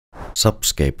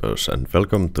Subscapers, and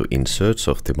welcome to In Search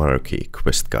of the Myreque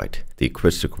quest guide. The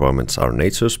quest requirements are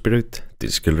Nature Spirit,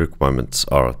 the skill requirements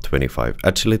are 25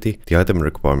 Agility, the item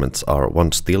requirements are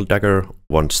 1 Steel Dagger,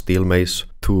 1 Steel Mace,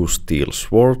 2 Steel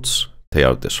Swords, they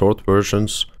are the short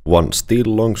versions, 1 Steel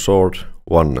Longsword,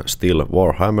 1 Steel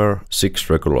Warhammer, 6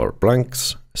 regular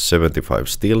planks, 75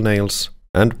 steel nails,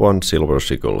 and 1 silver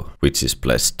sickle, which is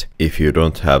blessed. If you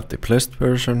don't have the blessed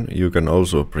version, you can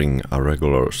also bring a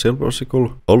regular silver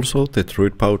sickle. Also, the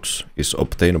druid pouch is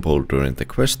obtainable during the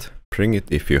quest. Bring it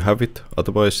if you have it,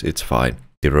 otherwise it's fine.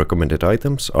 The recommended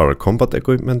items are combat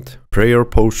equipment, prayer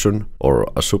potion or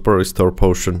a super restore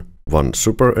potion, 1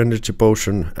 super energy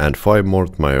potion and 5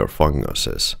 Mortmire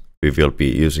funguses. We will be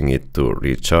using it to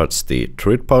recharge the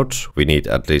druid pouch. We need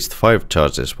at least 5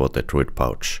 charges for the druid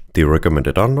pouch. The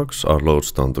recommended unlocks are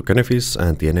lodestone to Kennefish,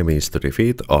 and the enemies to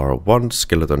defeat are 1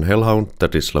 skeleton hellhound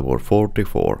that is level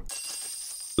 44.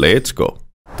 Let's go!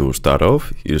 To start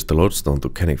off, use the lodestone to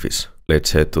Kennefish.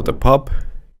 Let's head to the pub.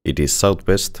 It is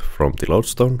southwest from the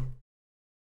lodestone.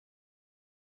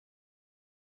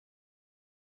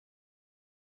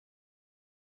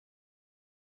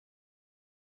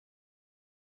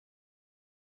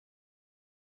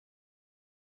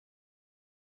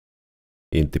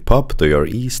 In the pub to your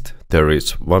east, there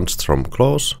is 1 Strom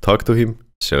Claus. Talk to him,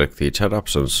 select the chat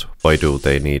options. Why do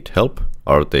they need help?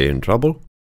 Are they in trouble?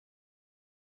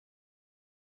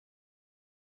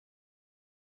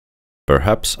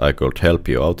 Perhaps I could help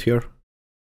you out here.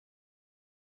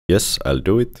 Yes, I'll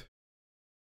do it.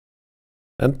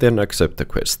 And then accept the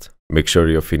quest. Make sure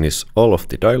you finish all of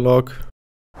the dialogue.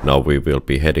 Now we will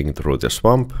be heading through the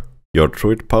swamp. Your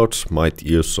druid pouch might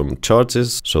use some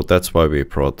charges, so that's why we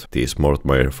brought these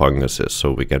Mortmire funguses,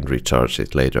 so we can recharge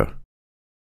it later.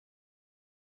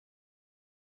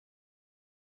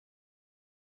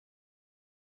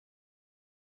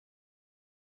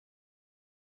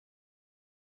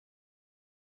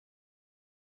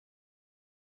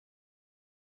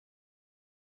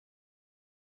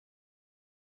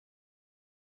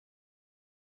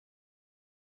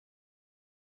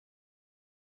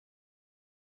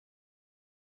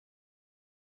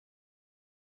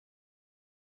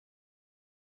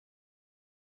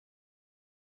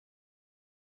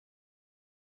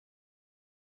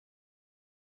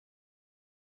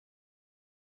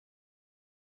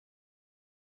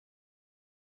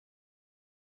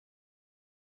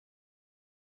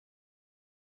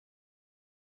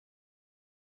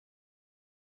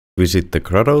 Visit the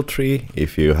grotto tree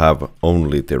if you have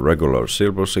only the regular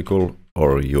silver sickle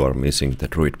or you are missing the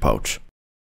druid pouch.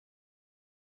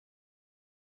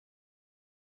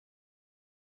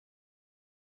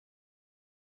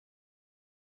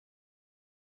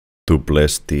 To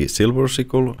bless the silver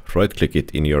sickle, right-click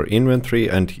it in your inventory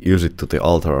and use it to the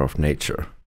altar of nature.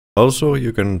 Also,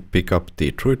 you can pick up the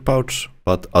druid pouch,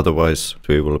 but otherwise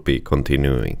we will be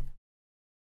continuing.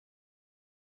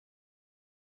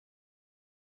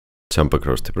 Jump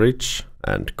across the bridge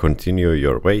and continue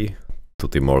your way to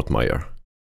the Mortmire.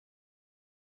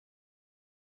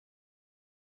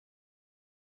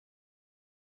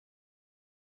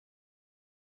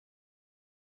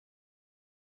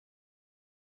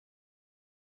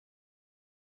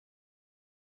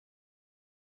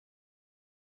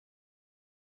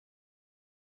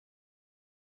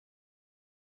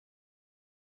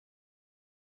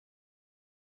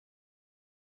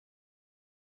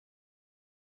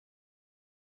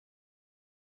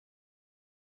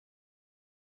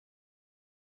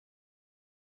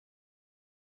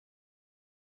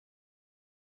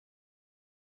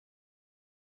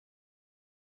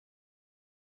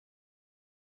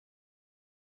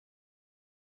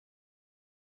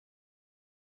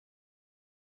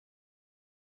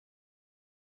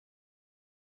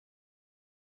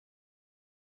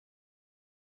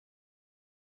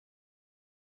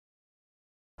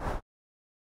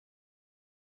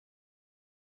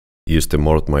 Use the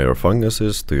Mortmire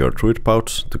funguses to your druid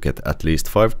pouch to get at least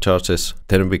 5 charges,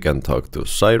 then we can talk to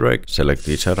Myreque, select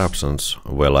the chat options.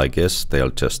 Well, I guess they'll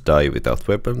just die without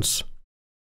weapons.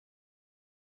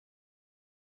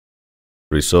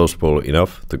 Resourceful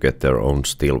enough to get their own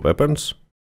steel weapons.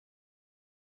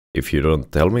 If you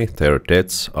don't tell me, their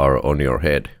deaths are on your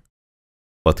head.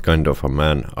 What kind of a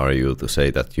man are you to say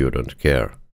that you don't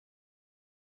care?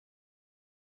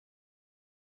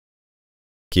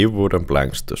 Give wooden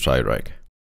planks to Myreque.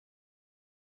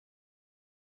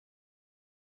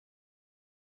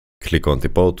 Click on the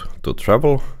boat to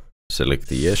travel, select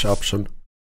the yes option.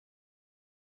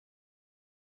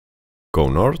 Go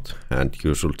north and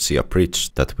you should see a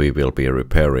bridge that we will be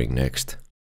repairing next.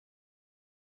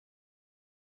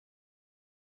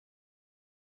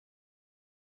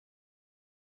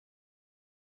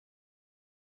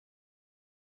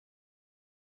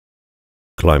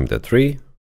 Climb the tree.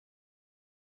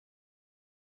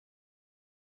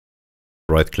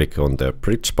 Right-click on the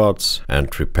bridge spots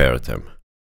and repair them.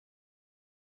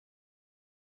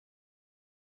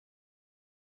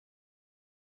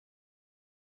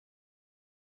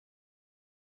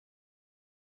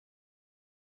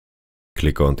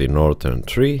 Click on the northern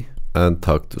tree and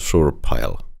talk to Sur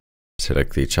pile.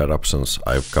 Select the chat options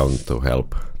I've found to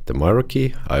help. The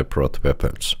Myreque, I brought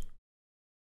weapons.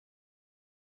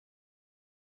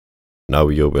 Now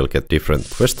you will get different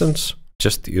questions.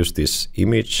 Just use this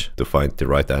image to find the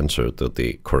right answer to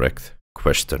the correct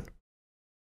question.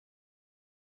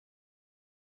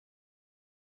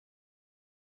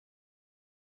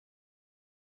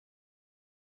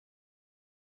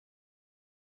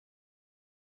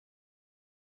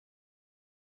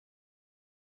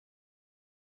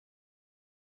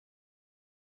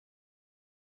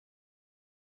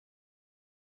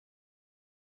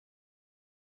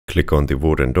 Click on the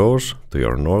wooden doors to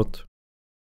your north.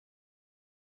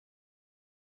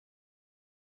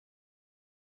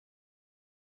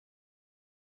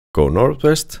 Go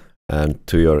northwest, and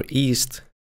to your east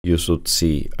you should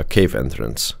see a cave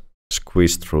entrance.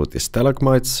 Squeeze through the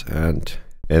stalagmites and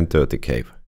enter the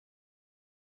cave.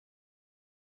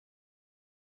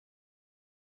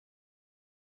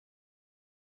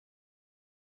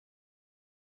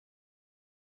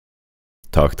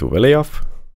 Talk to Veliaf.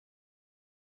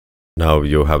 Now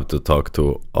you have to talk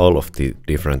to all of the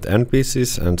different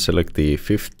NPCs and select the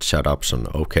 5th chat option.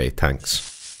 OK,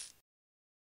 thanks.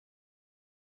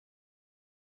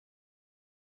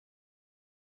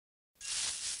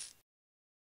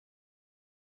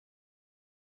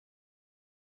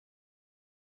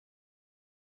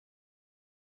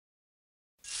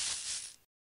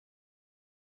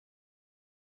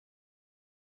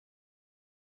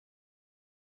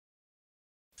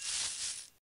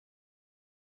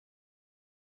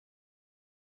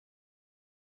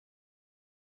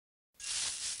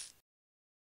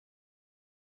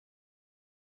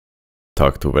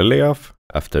 Talk to Veliaf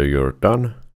after you're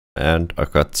done, and a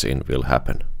cutscene will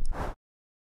happen.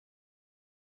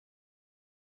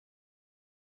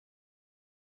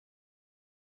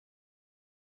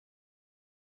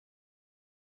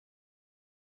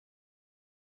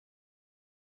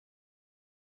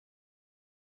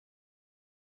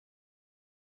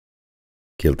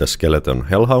 Kill the skeleton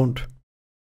hellhound.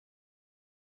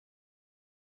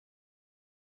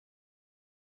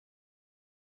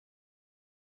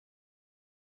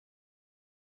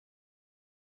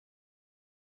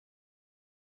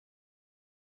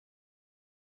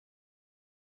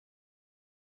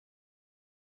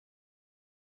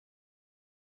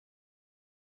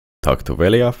 Talk to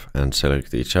Veliaf and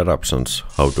select the chat options.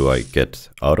 How do I get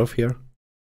out of here?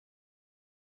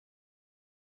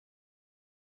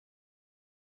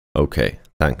 OK,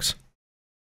 thanks.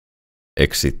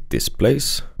 Exit this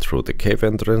place through the cave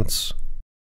entrance.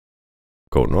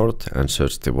 Go north and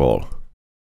search the wall.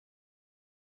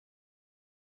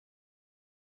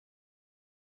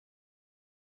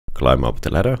 Climb up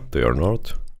the ladder to your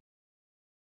north.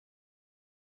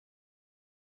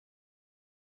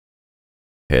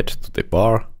 Head to the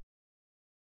bar.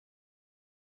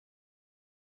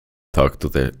 Talk to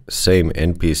the same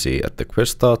NPC at the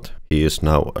quest start. He is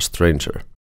now a stranger.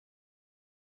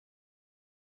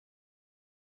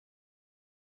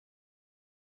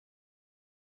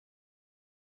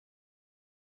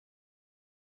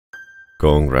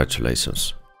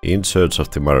 Congratulations. In Search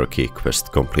of the Myreque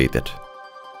quest completed.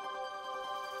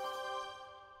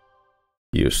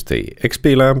 Use the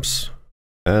XP lamps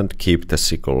and keep the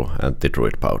sickle and the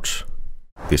druid pouch.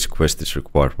 This quest is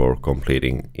required for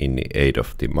completing in the aid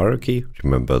of the Myreque.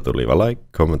 Remember to leave a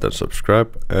like, comment and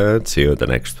subscribe, and see you in the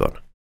next one.